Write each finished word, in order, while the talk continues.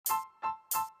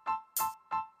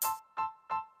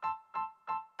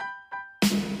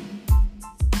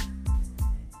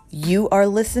You are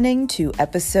listening to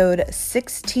episode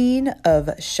 16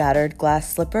 of Shattered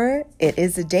Glass Slipper. It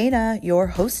is Dana, your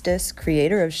hostess,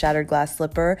 creator of Shattered Glass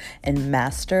Slipper and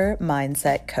master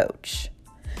mindset coach.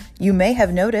 You may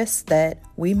have noticed that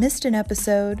we missed an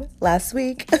episode last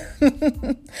week.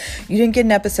 You didn't get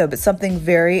an episode, but something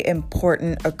very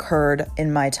important occurred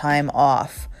in my time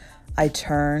off. I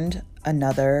turned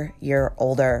another year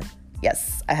older.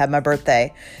 Yes, I had my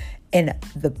birthday. And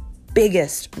the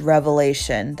biggest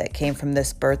revelation that came from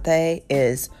this birthday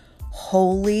is,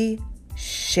 holy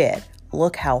shit,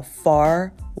 look how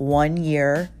far 1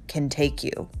 year can take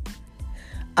you.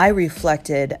 I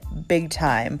reflected big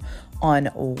time on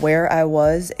where I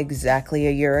was exactly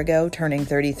a year ago, turning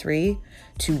 33,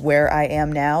 to where I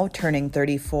am now, turning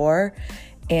 34,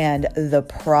 and the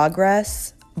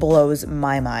progress blows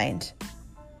my mind.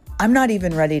 I'm not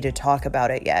even ready to talk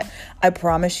about it yet. I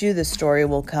promise you the story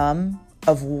will come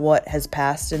of what has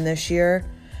passed in this year.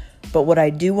 But what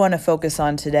I do want to focus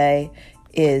on today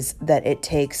is that it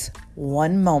takes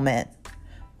one moment,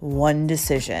 one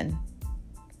decision,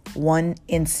 one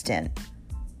instant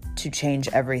to change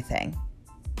everything.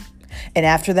 And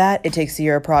after that, it takes a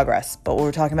year of progress. But what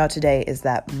we're talking about today is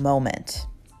that moment.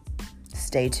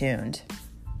 Stay tuned.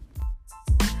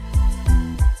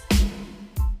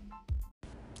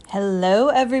 Hello,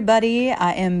 everybody.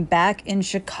 I am back in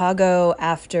Chicago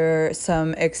after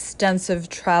some extensive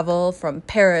travel from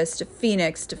Paris to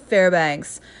Phoenix to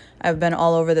Fairbanks. I've been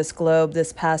all over this globe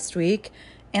this past week,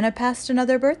 and I passed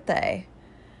another birthday.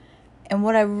 And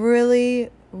what I really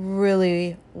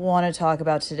want to talk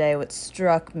about today, what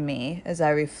struck me as I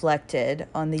reflected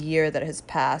on the year that has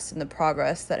passed and the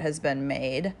progress that has been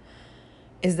made,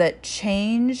 is that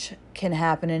change can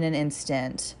happen in an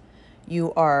instant.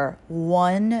 You are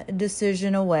one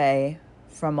decision away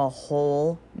from a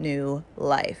whole new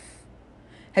life.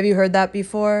 Have you heard that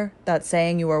before? That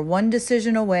saying, you are one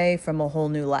decision away from a whole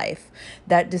new life.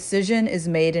 That decision is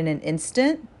made in an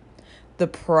instant. The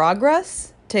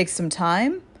progress takes some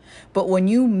time, but when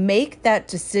you make that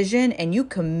decision and you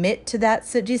commit to that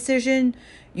decision,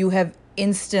 you have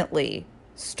instantly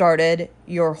started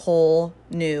your whole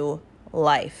new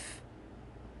life.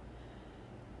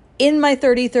 In my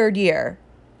 33rd year,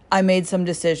 I made some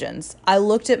decisions. I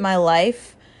looked at my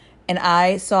life and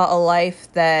I saw a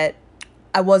life that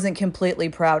I wasn't completely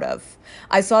proud of.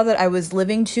 I saw that I was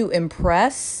living to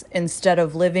impress instead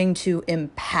of living to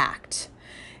impact.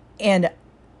 And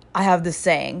I have the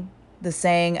saying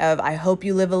of, I hope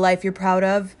you live a life you're proud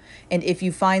of. And if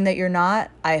you find that you're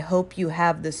not, I hope you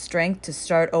have the strength to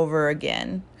start over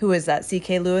again. Who is that?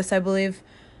 C.K. Lewis, I believe.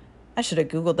 I should have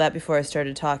Googled that before I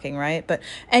started talking, right? But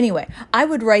anyway, I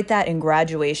would write that in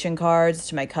graduation cards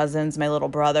to my cousins, my little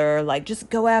brother, like, just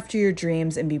go after your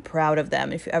dreams and be proud of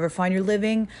them. If you ever find you're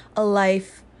living a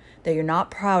life that you're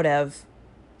not proud of,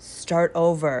 start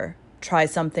over, try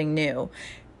something new.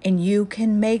 And you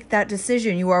can make that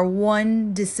decision. You are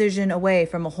one decision away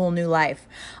from a whole new life.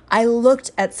 I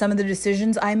looked at some of the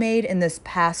decisions I made in this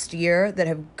past year that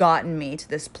have gotten me to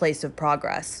this place of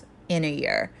progress in a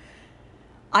year.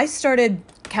 I started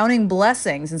counting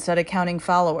blessings instead of counting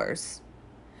followers.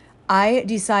 I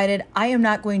decided I am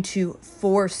not going to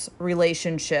force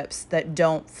relationships that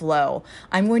don't flow.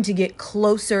 I'm going to get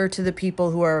closer to the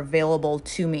people who are available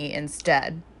to me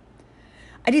instead.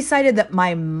 I decided that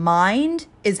my mind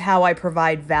is how I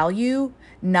provide value,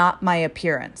 not my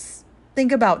appearance.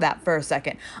 Think about that for a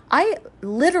second. I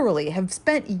literally have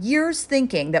spent years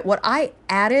thinking that what I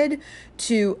added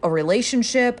to a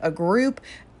relationship, a group,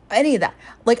 any of that.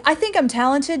 Like, I think I'm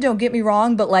talented, don't get me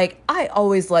wrong, but like, I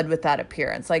always led with that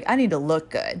appearance. Like, I need to look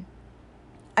good.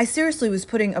 I seriously was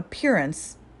putting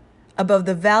appearance above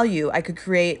the value I could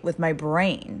create with my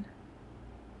brain.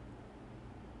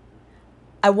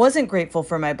 I wasn't grateful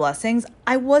for my blessings.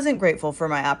 I wasn't grateful for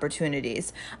my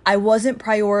opportunities. I wasn't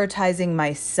prioritizing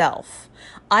myself.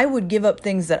 I would give up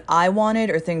things that I wanted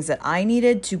or things that I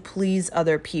needed to please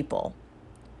other people.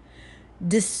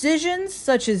 Decisions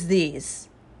such as these,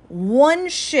 one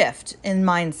shift in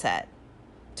mindset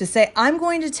to say, I'm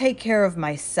going to take care of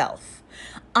myself.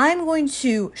 I'm going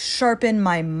to sharpen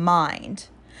my mind.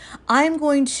 I'm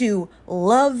going to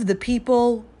love the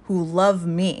people who love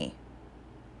me.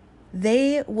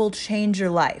 They will change your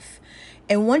life.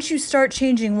 And once you start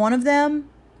changing one of them,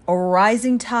 a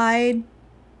rising tide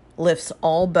lifts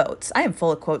all boats. I am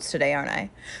full of quotes today, aren't I?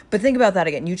 But think about that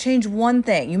again. You change one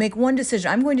thing. You make one decision.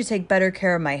 I'm going to take better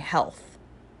care of my health.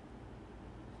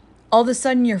 All of a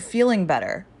sudden, you're feeling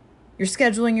better. You're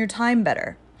scheduling your time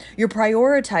better. You're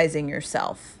prioritizing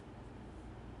yourself.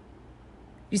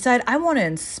 You decide, I want to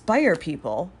inspire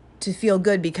people to feel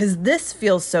good because this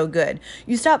feels so good.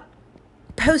 You stop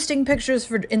posting pictures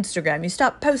for Instagram. You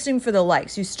stop posting for the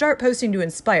likes. You start posting to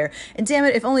inspire. And damn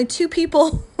it, if only 2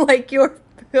 people like your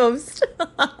post.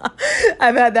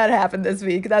 I've had that happen this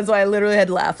week. That's why I literally had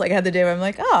to laugh. Like I had the day where I'm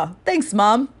like, oh, thanks,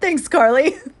 Mom. Thanks,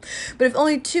 Carly. But if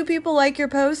only 2 people like your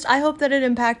post, I hope that it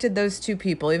impacted those 2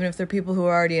 people, even if they're people who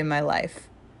are already in my life.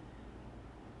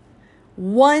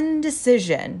 One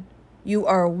decision. You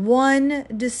are one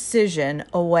decision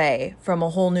away from a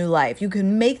whole new life. You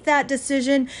can make that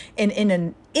decision, and in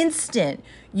an instant,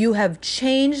 you have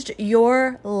changed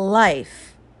your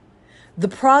life. The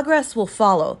progress will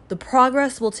follow. The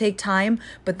progress will take time,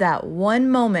 but that one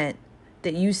moment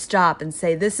that you stop and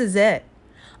say, this is it.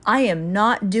 I am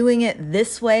not doing it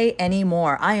this way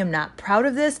anymore. I am not proud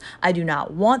of this. I do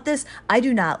not want this. I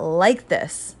do not like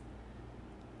this.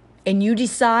 And you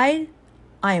decide,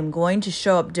 I am going to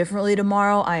show up differently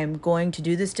tomorrow. I am going to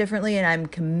do this differently, and I'm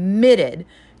committed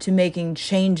to making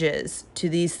changes to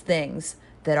these things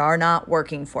that are not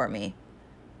working for me.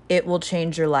 It will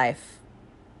change your life.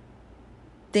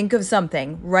 Think of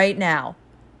something right now,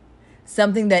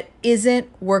 something that isn't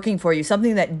working for you,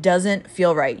 something that doesn't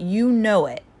feel right. You know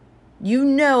it. You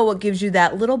know what gives you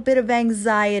that little bit of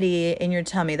anxiety in your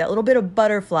tummy, that little bit of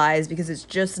butterflies because it's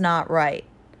just not right.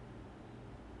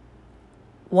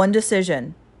 One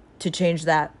decision to change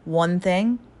that one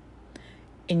thing,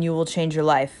 and you will change your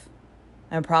life.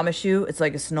 I promise you, it's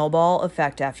like a snowball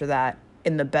effect after that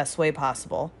in the best way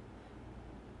possible.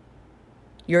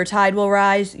 Your tide will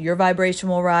rise, your vibration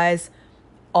will rise,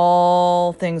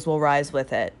 all things will rise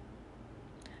with it.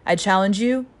 I challenge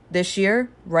you this year,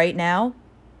 right now,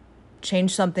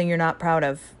 change something you're not proud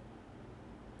of.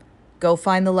 Go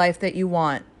find the life that you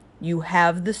want. You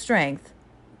have the strength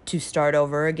to start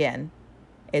over again.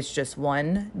 It's just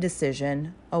one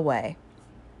decision away.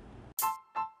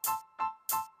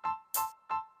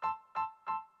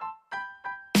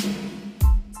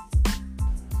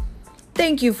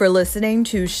 Thank you for listening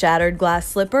to Shattered Glass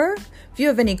Slipper. If you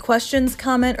have any questions,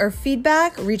 comment, or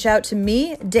feedback, reach out to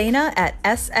me, Dana, at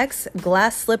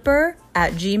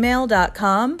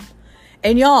sxglassslipper@gmail.com.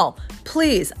 And y'all,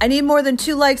 please, I need more than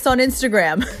 2 likes on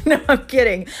Instagram. No, I'm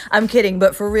kidding.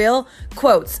 But for real,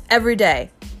 quotes every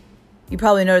day. You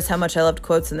probably noticed how much I loved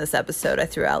quotes in this episode. I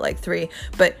threw out like 3.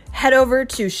 But head over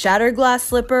to Shattered Glass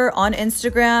Slipper on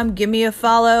Instagram. Give me a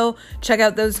follow. Check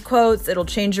out those quotes. It'll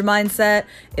change your mindset.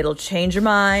 It'll change your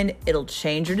mind. It'll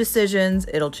change your decisions.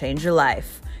 It'll change your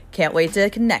life. Can't wait to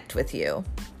connect with you.